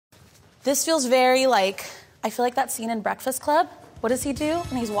This feels very like, I feel like that scene in Breakfast Club. What does he do?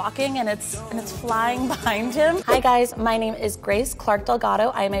 And he's walking and it's flying behind him. Hi guys, my name is Grace Clark Delgado.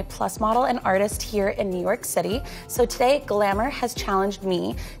 I am a plus model and artist here in New York City. So today, Glamour has challenged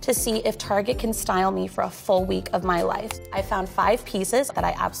me to see if Target can style me for a full week of my life. I found 5 pieces that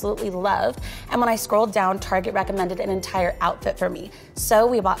I absolutely loved, and when I scrolled down, Target recommended an entire outfit for me. So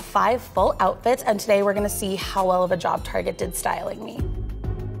we bought 5 full outfits, and today we're gonna see how well of a job Target did styling me.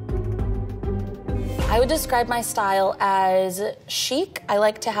 I would describe my style as chic. I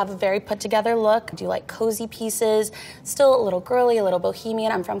like to have a very put together look. I do like cozy pieces, still a little girly, a little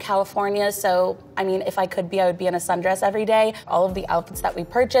bohemian. I'm from California, so I mean, if I could be, I would be in a sundress every day. All of the outfits that we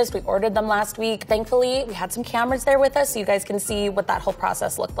purchased, we ordered them last week. Thankfully, we had some cameras there with us so you guys can see what that whole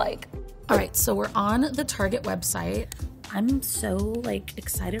process looked like. All right, so we're on the Target website. I'm so like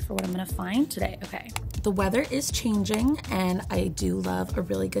excited for what I'm gonna find today. Okay, the weather is changing and I do love a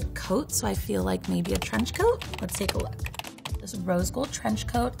really good coat, so I feel like maybe a trench coat. Let's take a look. This rose gold trench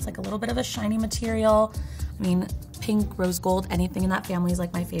coat, it's like a little bit of a shiny material. I mean, pink, rose gold, anything in that family is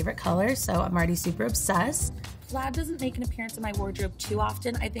like my favorite color, so I'm already super obsessed. Plaid doesn't make an appearance in my wardrobe too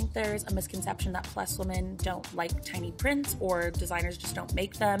often. I think there's a misconception that plus women don't like tiny prints or designers just don't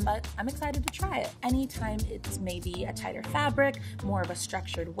make them, but I'm excited to try it. Anytime it's maybe a tighter fabric, more of a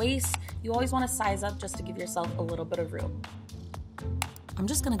structured waist, you always want to size up just to give yourself a little bit of room. I'm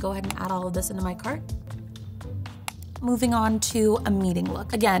just gonna go ahead and add all of this into my cart. Moving on to a meeting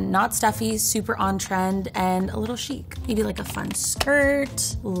look. Again, not stuffy, super on trend, and a little chic. Maybe like a fun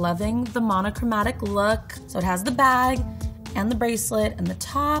skirt. Loving the monochromatic look. So it has the bag and the bracelet and the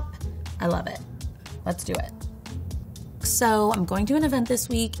top. I love it. Let's do it. So I'm going to an event this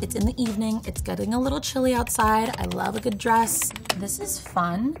week. It's in the evening. It's getting a little chilly outside. I love a good dress. This is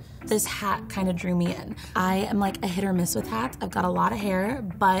fun. This hat kind of drew me in. I am like a hit or miss with hats. I've got a lot of hair,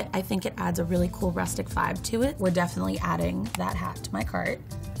 but I think it adds a really cool rustic vibe to it. We're definitely adding that hat to my cart.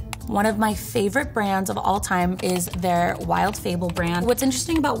 One of my favorite brands of all time is their Wild Fable brand. What's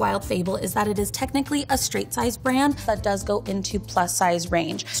interesting about Wild Fable is that it is technically a straight size brand that does go into plus size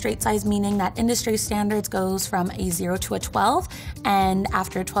range. Straight size meaning that industry standards goes from a 0 to a 12, and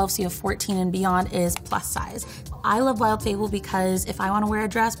after a 12, so you have 14 and beyond is plus size. I love Wild Fable because if I want to wear a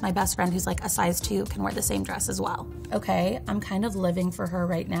dress, my best friend who's like a size 2 can wear the same dress as well. Okay, I'm kind of living for her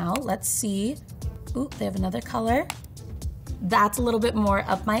right now. Let's see. Ooh, they have another color. That's a little bit more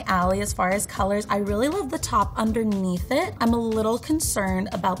up my alley as far as colors. I really love the top underneath it. I'm a little concerned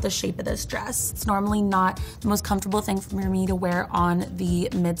about the shape of this dress. It's normally not the most comfortable thing for me to wear on the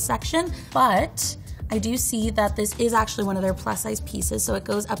midsection, but I do see that this is actually one of their plus size pieces, so it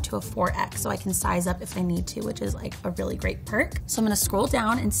goes up to a 4X, so I can size up if I need to, which is like a really great perk. So I'm gonna scroll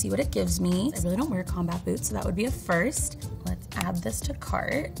down and see what it gives me. I really don't wear combat boots, so that would be a first. Let's add this to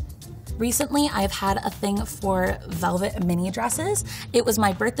cart. Recently, I've had a thing for velvet mini dresses. It was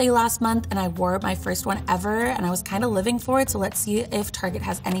my birthday last month and I wore my first one ever and I was kind of living for it, so let's see if Target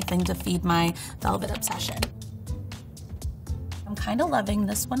has anything to feed my velvet obsession. I'm kind of loving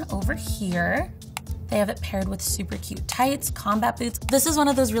this one over here. They have it paired with super cute tights, combat boots. This is one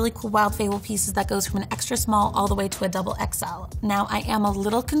of those really cool Wild Fable pieces that goes from an extra small all the way to a double XL. Now, I am a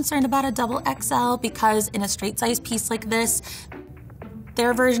little concerned about a double XL because in a straight size piece like this,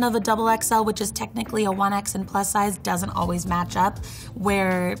 their version of a double XL, which is technically a 1X in plus size, doesn't always match up,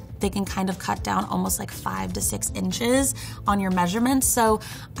 where they can kind of cut down almost like 5 to 6 inches on your measurements. So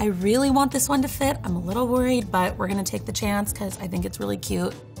I really want this one to fit. I'm a little worried, but we're gonna take the chance because I think it's really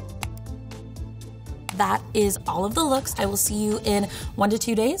cute. That is all of the looks. I will see you in 1 to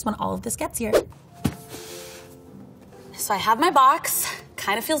 2 days when all of this gets here. So I have my box.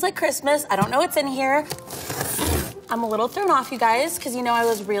 Kind of feels like Christmas. I don't know what's in here. I'm a little thrown off, you guys, because you know I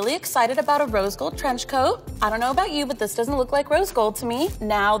was really excited about a rose gold trench coat. I don't know about you, but this doesn't look like rose gold to me.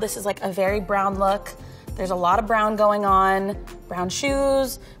 Now this is like a very brown look. There's a lot of brown going on. Brown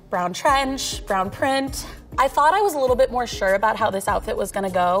shoes, brown trench, brown print. I thought I was a little bit more sure about how this outfit was gonna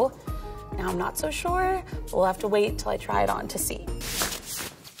go. Now I'm not so sure, but we'll have to wait till I try it on to see.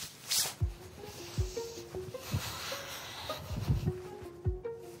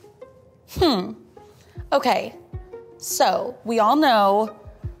 Okay. So we all know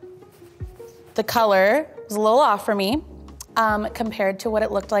the color was a little off for me compared to what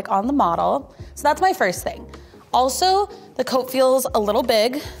it looked like on the model. So that's my first thing. Also, the coat feels a little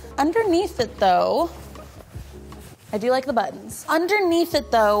big. Underneath it though, I do like the buttons. Underneath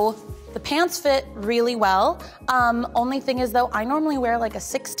it though, the pants fit really well. Only thing is though, I normally wear like a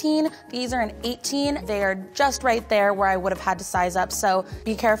 16. These are an 18. They are just right there where I would have had to size up. So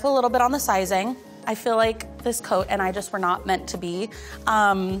be careful a little bit on the sizing. I feel like this coat and I just were not meant to be.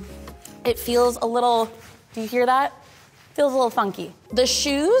 It feels a little, do you hear that? Feels a little funky. The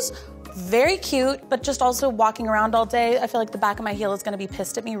shoes, very cute, but just also walking around all day, I feel like the back of my heel is gonna be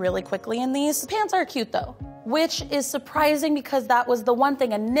pissed at me really quickly in these. Pants are cute though, which is surprising because that was the one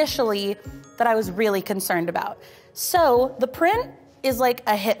thing initially that I was really concerned about. So the print is like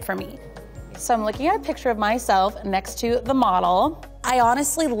a hit for me. So I'm looking at a picture of myself next to the model. I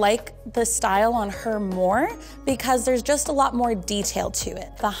honestly like the style on her more because there's just a lot more detail to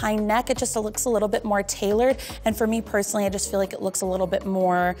it. The high neck, it just looks a little bit more tailored. And for me personally, I just feel like it looks a little bit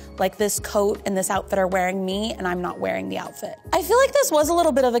more like this coat and this outfit are wearing me and I'm not wearing the outfit. I feel like this was a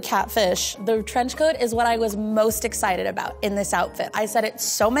little bit of a catfish. The trench coat is what I was most excited about in this outfit. I said it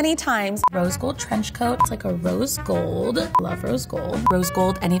so many times. Rose gold trench coat, it's like a rose gold. Love rose gold. Rose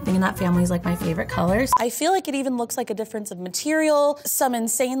gold, anything in that family is like my favorite colors. I feel like it even looks like a difference of material, some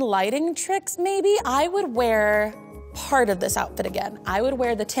insane lighting tricks maybe. I would wear part of this outfit again. I would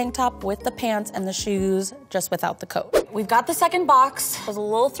wear the tank top with the pants and the shoes just without the coat. We've got the second box. I was a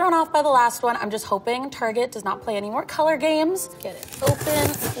little thrown off by the last one. I'm just hoping Target does not play any more color games. Get it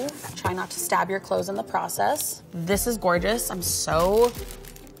open. Oof. Try not to stab your clothes in the process. This is gorgeous. I'm so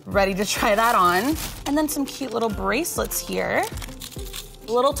ready to try that on. And then some cute little bracelets here.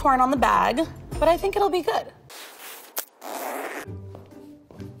 A little torn on the bag, but I think it'll be good.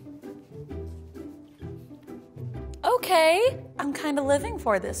 Okay, I'm kind of living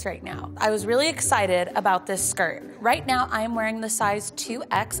for this right now. I was really excited about this skirt. Right now, I am wearing the size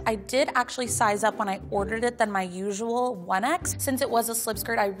 2X. I did actually size up when I ordered it than my usual 1X. Since it was a slip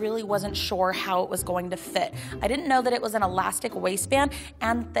skirt, I really wasn't sure how it was going to fit. I didn't know that it was an elastic waistband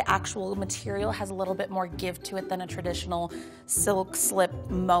and the actual material has a little bit more give to it than a traditional silk slip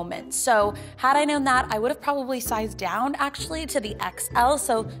moment. So had I known that, I would have probably sized down actually to the XL,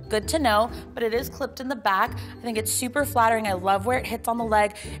 so good to know, but it is clipped in the back. I think it's super flattering. I love where it hits on the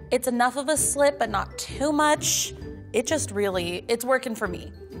leg. It's enough of a slip, but not too much. It just really, it's working for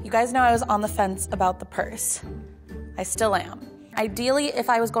me. You guys know I was on the fence about the purse. I still am. Ideally, if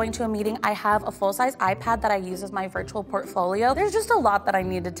I was going to a meeting, I have a full-size iPad that I use as my virtual portfolio. There's just a lot that I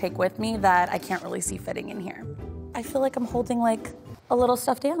need to take with me that I can't really see fitting in here. I feel like I'm holding like a little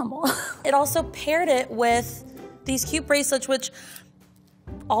stuffed animal. It also paired it with these cute bracelets, which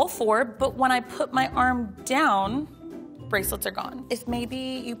all four, but when I put my arm down, bracelets are gone. If maybe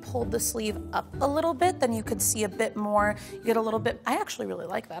you pulled the sleeve up a little bit, then you could see a bit more. You get a little bit, I actually really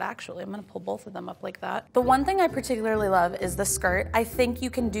like that actually. I'm gonna pull both of them up like that. The one thing I particularly love is the skirt. I think you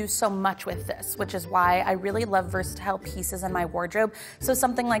can do so much with this, which is why I really love versatile pieces in my wardrobe. So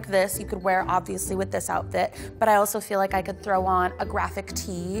something like this, you could wear obviously with this outfit, but I also feel like I could throw on a graphic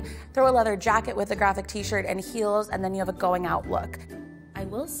tee, throw a leather jacket with a graphic t-shirt and heels, and then you have a going out look. I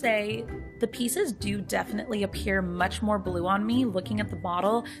will say the pieces do definitely appear much more blue on me. Looking at the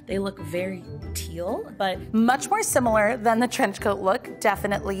bottle, they look very teal, but much more similar than the trench coat look,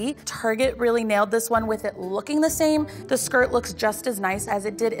 definitely. Target really nailed this one with it looking the same. The skirt looks just as nice as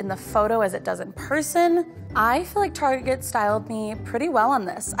it did in the photo as it does in person. I feel like Target styled me pretty well on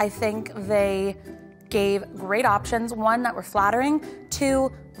this. I think they gave great options. One, that were flattering.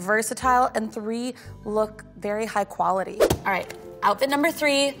 Two, versatile. And three, look very high quality. All right. Outfit number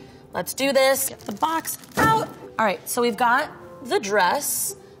 3, let's do this. Get the box out. All right, so we've got the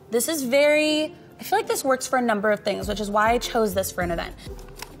dress. This is I feel like this works for a number of things, which is why I chose this for an event.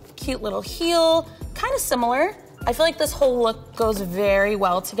 Cute little heel, kind of similar. I feel like this whole look goes very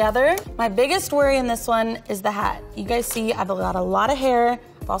well together. My biggest worry in this one is the hat. You guys see I've got a lot of hair.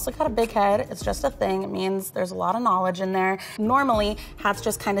 I've also got a big head. It's just a thing. It means there's a lot of knowledge in there. Normally, hats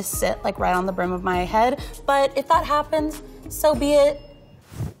just kind of sit like right on the brim of my head, but if that happens, so be it.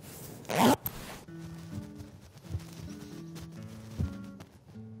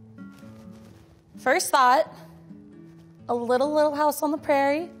 First thought, a little house on the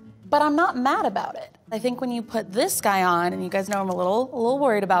prairie, but I'm not mad about it. I think when you put this guy on, and you guys know I'm a little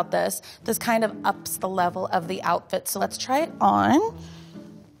worried about this kind of ups the level of the outfit. So let's try it on.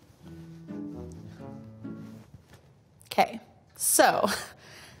 Okay, so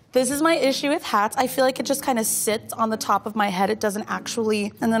this is my issue with hats. I feel like it just kind of sits on the top of my head. It doesn't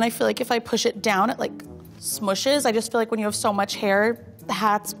actually, and then I feel like if I push it down, it like smushes. I just feel like when you have so much hair, the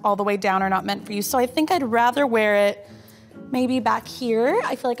hats all the way down are not meant for you. So I think I'd rather wear it maybe back here.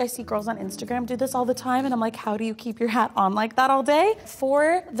 I feel like I see girls on Instagram do this all the time, and I'm like, how do you keep your hat on like that all day?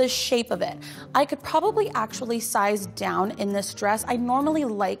 For the shape of it, I could probably actually size down in this dress. I normally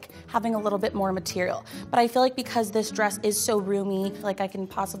like having a little bit more material, but I feel like because this dress is so roomy, I feel like I can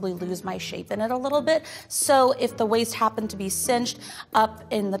possibly lose my shape in it a little bit. So if the waist happened to be cinched up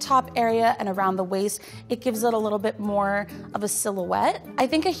in the top area and around the waist, it gives it a little bit more of a silhouette. I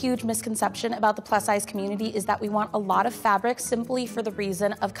think a huge misconception about the plus size community is that we want a lot of fabric simply for the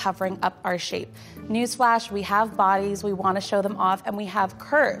reason of covering up our shape. Newsflash, we have bodies, we want to show them off, and we have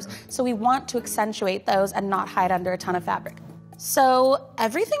curves. So we want to accentuate those and not hide under a ton of fabric. So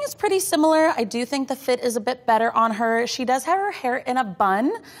everything is pretty similar. I do think the fit is a bit better on her. She does have her hair in a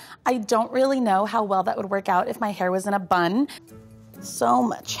bun. I don't really know how well that would work out if my hair was in a bun. So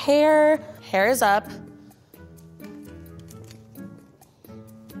much hair. Hair is up.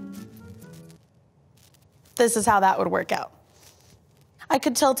 This is how that would work out. I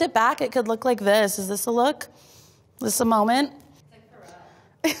could tilt it back. It could look like this. Is this a look? Is this a moment?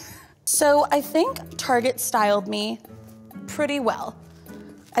 It's like So I think Target styled me pretty well.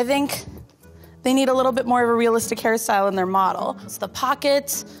 I think they need a little bit more of a realistic hairstyle in their model. It's the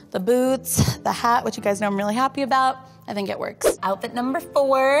pockets, the boots, the hat, which you guys know I'm really happy about. I think it works. Outfit number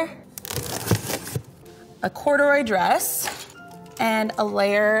 4, a corduroy dress and a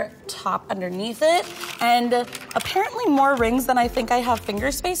layer top underneath it, and apparently more rings than I think I have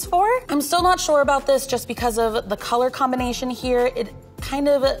finger space for. I'm still not sure about this just because of the color combination here. It kind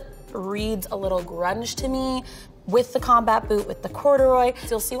of reads a little grunge to me with the combat boot, with the corduroy. So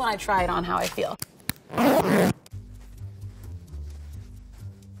you'll see when I try it on how I feel.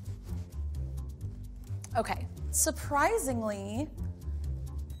 Okay, surprisingly,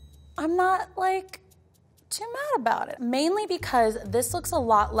 I'm not like too mad about it. Mainly because this looks a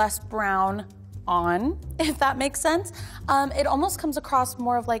lot less brown on, if that makes sense. It almost comes across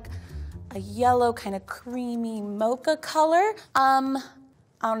more of like a yellow kind of creamy mocha color.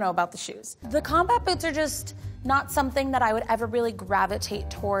 I don't know about the shoes. The combat boots are just not something that I would ever really gravitate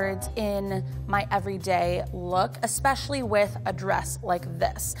towards in my everyday look, especially with a dress like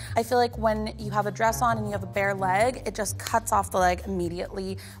this. I feel like when you have a dress on and you have a bare leg, it just cuts off the leg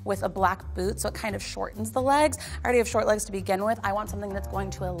immediately with a black boot, so it kind of shortens the legs. I already have short legs to begin with. I want something that's going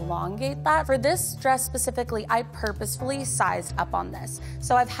to elongate that. For this dress specifically, I purposefully sized up on this.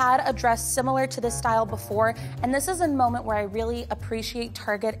 So I've had a dress similar to this style before, and this is a moment where I really appreciate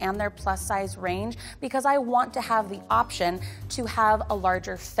Target and their plus size range because I want to have the option to have a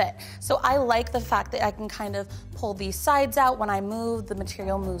larger fit. So I like the fact that I can kind of pull these sides out. When I move, the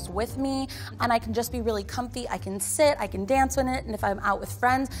material moves with me, and I can just be really comfy. I can sit, I can dance in it, and if I'm out with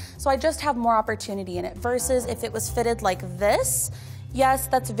friends. So I just have more opportunity in it versus if it was fitted like this. Yes,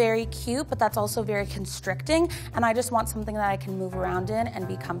 that's very cute, but that's also very constricting, and I just want something that I can move around in and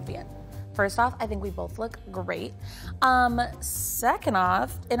be comfy in. First off, I think we both look great. Second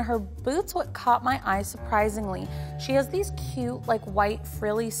off, in her boots, what caught my eye surprisingly, she has these cute like white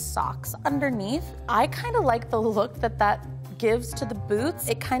frilly socks underneath. I kind of like the look that that gives to the boots.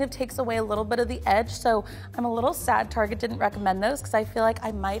 It kind of takes away a little bit of the edge, so I'm a little sad Target didn't recommend those because I feel like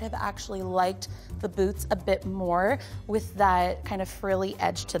I might have actually liked the boots a bit more with that kind of frilly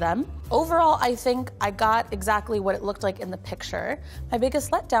edge to them. Overall, I think I got exactly what it looked like in the picture. My biggest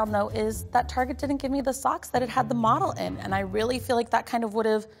letdown though is that Target didn't give me the socks that it had the model in, and I really feel like that kind of would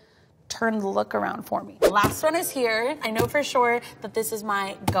have turned the look around for me. Last one is here. I know for sure that this is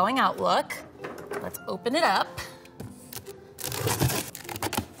my going out look. Let's open it up.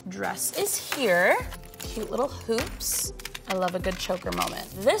 Dress is here. Cute little hoops. I love a good choker moment.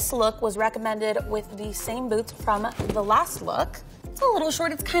 This look was recommended with the same boots from the last look. It's a little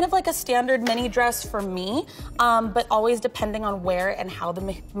short. It's kind of like a standard mini dress for me, but always depending on where and how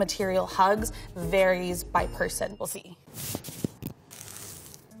the material hugs varies by person. We'll see.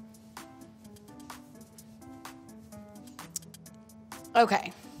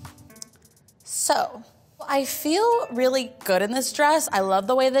 Okay, so I feel really good in this dress. I love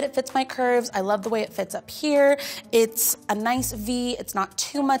the way that it fits my curves. I love the way it fits up here. It's a nice V. It's not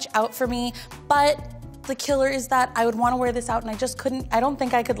too much out for me, but the killer is that I would want to wear this out and I just couldn't. I don't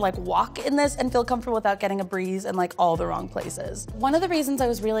think I could like walk in this and feel comfortable without getting a breeze in like all the wrong places. One of the reasons I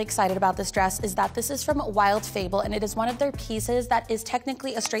was really excited about this dress is that this is from Wild Fable, and it is one of their pieces that is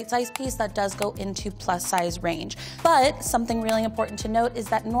technically a straight size piece that does go into plus size range. But something really important to note is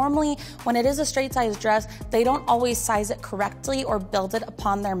that normally when it is a straight size dress, they don't always size it correctly or build it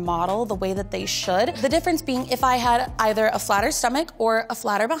upon their model the way that they should. The difference being if I had either a flatter stomach or a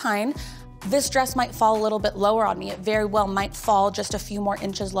flatter behind, This dress might fall a little bit lower on me. It very well might fall just a few more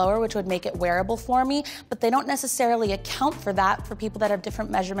inches lower, which would make it wearable for me, but they don't necessarily account for that for people that have different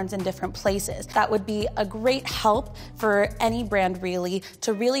measurements in different places. That would be a great help for any brand really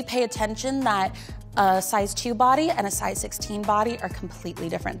to really pay attention that a size 2 body and a size 16 body are completely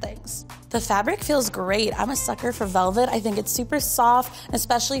different things. The fabric feels great. I'm a sucker for velvet. I think it's super soft,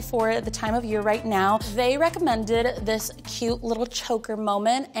 especially for the time of year right now. They recommended this cute little choker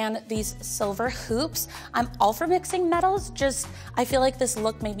moment and these silver hoops. I'm all for mixing metals, just I feel like this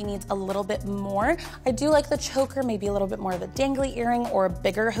look maybe needs a little bit more. I do like the choker, maybe a little bit more of a dangly earring or a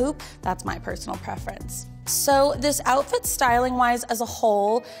bigger hoop. That's my personal preference. So this outfit styling wise as a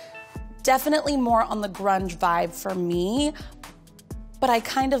whole, definitely more on the grunge vibe for me, but I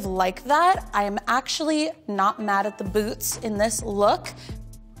kind of like that. I am actually not mad at the boots in this look.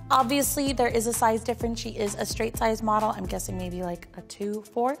 Obviously, there is a size difference. She is a straight size model. I'm guessing maybe like a 2,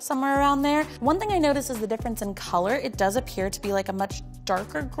 4, somewhere around there. One thing I noticed is the difference in color. It does appear to be like a much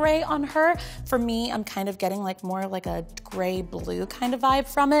darker gray on her. For me, I'm kind of getting like more like a gray blue kind of vibe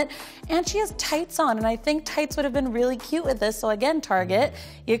from it. And she has tights on, and I think tights would have been really cute with this. So again, Target,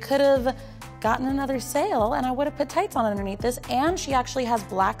 you could have gotten another sale and I would have put tights on underneath this, and she actually has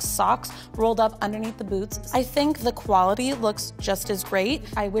black socks rolled up underneath the boots. I think the quality looks just as great.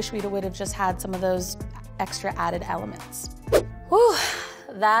 I wish we would have just had some of those extra added elements. Whew,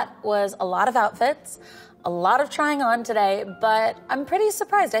 that was a lot of outfits, a lot of trying on today, but I'm pretty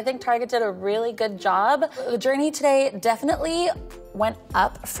surprised. I think Target did a really good job. The journey today definitely went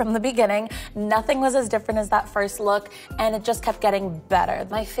up from the beginning. Nothing was as different as that first look, and it just kept getting better.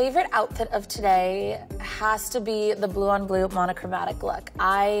 My favorite outfit of today has to be the blue on blue monochromatic look.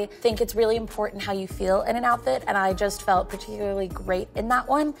 I think it's really important how you feel in an outfit, and I just felt particularly great in that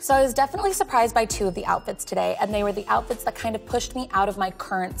one. So I was definitely surprised by 2 of the outfits today, and they were the outfits that kind of pushed me out of my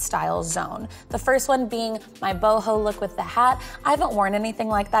current style zone. The first one being my boho look with the hat. I haven't worn anything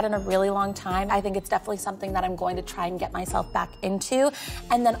like that in a really long time. I think it's definitely something that I'm going to try and get myself back into.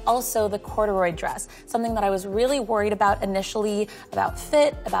 And then also the corduroy dress, something that I was really worried about initially, about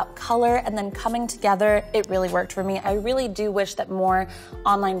fit, about color, and then coming together, it really worked for me. I really do wish that more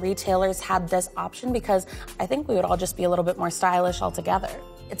online retailers had this option, because I think we would all just be a little bit more stylish altogether.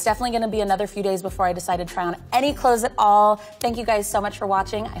 It's definitely gonna be another few days before I decide to try on any clothes at all. Thank you guys so much for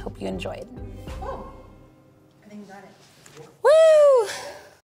watching. I hope you enjoyed. Oh, I think you got it. Woo!